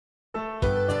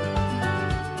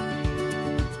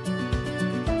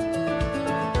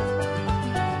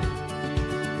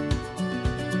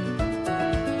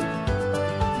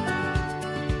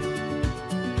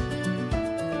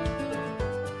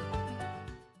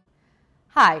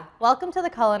Hi, welcome to the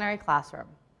Culinary Classroom.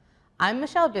 I'm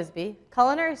Michele Bisbee,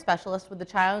 Culinary Specialist with the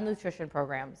Child Nutrition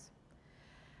Programs.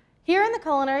 Here in the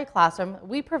Culinary Classroom,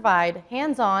 we provide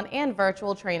hands-on and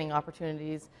virtual training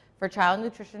opportunities for child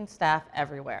nutrition staff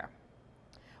everywhere.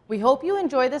 We hope you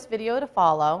enjoy this video to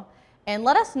follow, and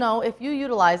let us know if you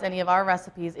utilize any of our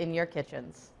recipes in your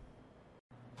kitchens.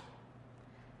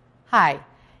 Hi,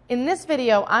 in this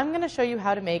video, I'm going to show you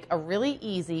how to make a really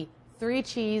easy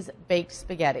 3-cheese baked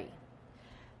spaghetti.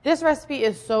 This recipe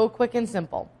is so quick and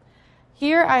simple.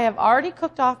 Here I have already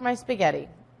cooked off my spaghetti.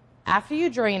 After you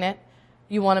drain it,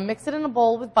 you want to mix it in a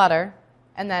bowl with butter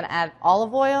and then add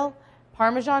olive oil,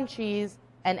 Parmesan cheese,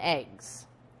 and eggs.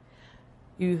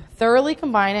 You thoroughly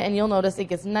combine it and you'll notice it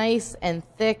gets nice and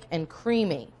thick and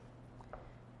creamy.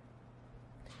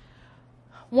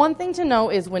 One thing to know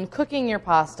is when cooking your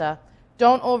pasta,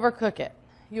 don't overcook it.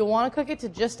 You'll want to cook it to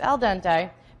just al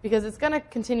dente because it's going to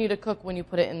continue to cook when you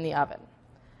put it in the oven.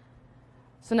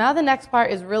 So now the next part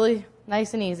is really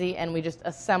nice and easy, and we just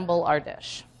assemble our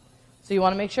dish. So you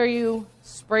want to make sure you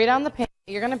spray down the pan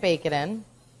that you're going to bake it in.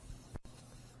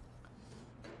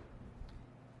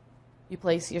 You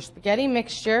place your spaghetti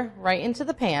mixture right into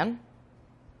the pan.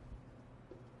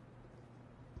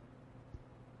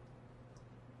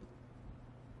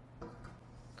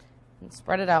 And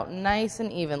spread it out nice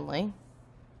and evenly.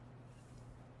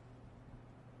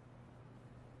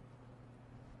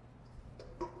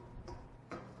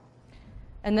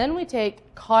 And then we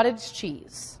take cottage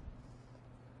cheese.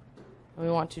 And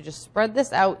we want to just spread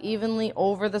this out evenly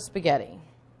over the spaghetti.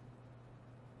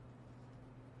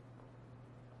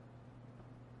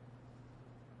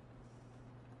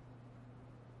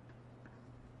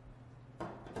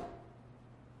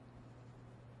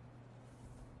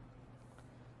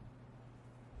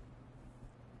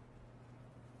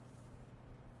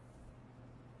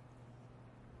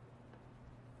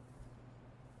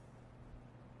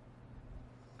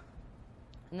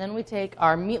 And then we take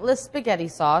our meatless spaghetti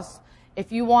sauce.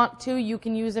 If you want to, you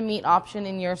can use a meat option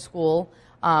in your school.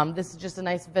 This is just a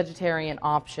nice vegetarian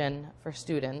option for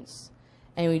students.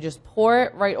 And we just pour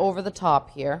it right over the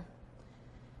top here.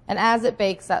 And as it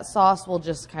bakes, that sauce will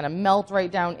just kind of melt right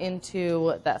down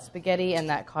into that spaghetti and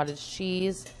that cottage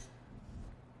cheese.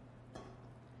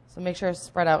 So make sure it's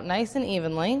spread out nice and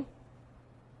evenly.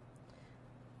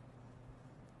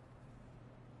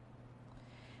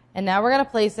 And now we're going to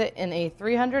place it in a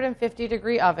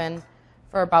 350-degree oven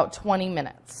for about 20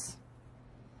 minutes.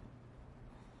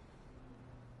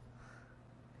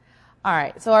 All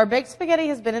right, so our baked spaghetti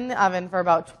has been in the oven for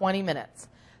about 20 minutes.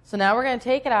 So now we're going to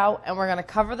take it out and we're going to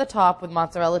cover the top with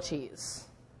mozzarella cheese.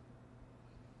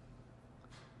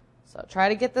 So try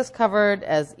to get this covered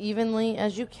as evenly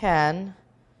as you can.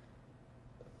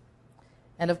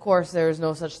 And of course, there is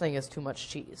no such thing as too much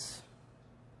cheese.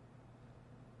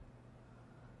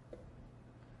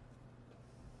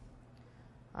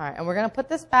 All right, and we're going to put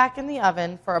this back in the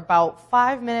oven for about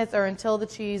 5 minutes or until the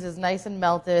cheese is nice and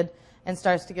melted and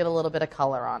starts to get a little bit of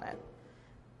color on it.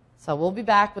 So we'll be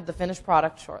back with the finished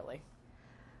product shortly.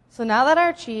 So now that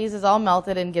our cheese is all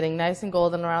melted and getting nice and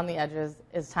golden around the edges,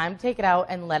 it's time to take it out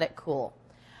and let it cool.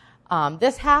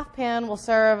 This half pan will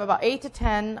serve about 8 to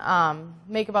 10,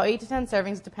 make about 8 to 10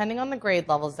 servings depending on the grade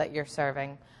levels that you're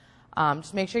serving.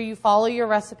 Just make sure you follow your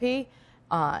recipe.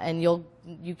 And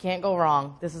you can't go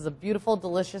wrong. This is a beautiful,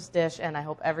 delicious dish, and I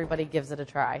hope everybody gives it a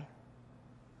try.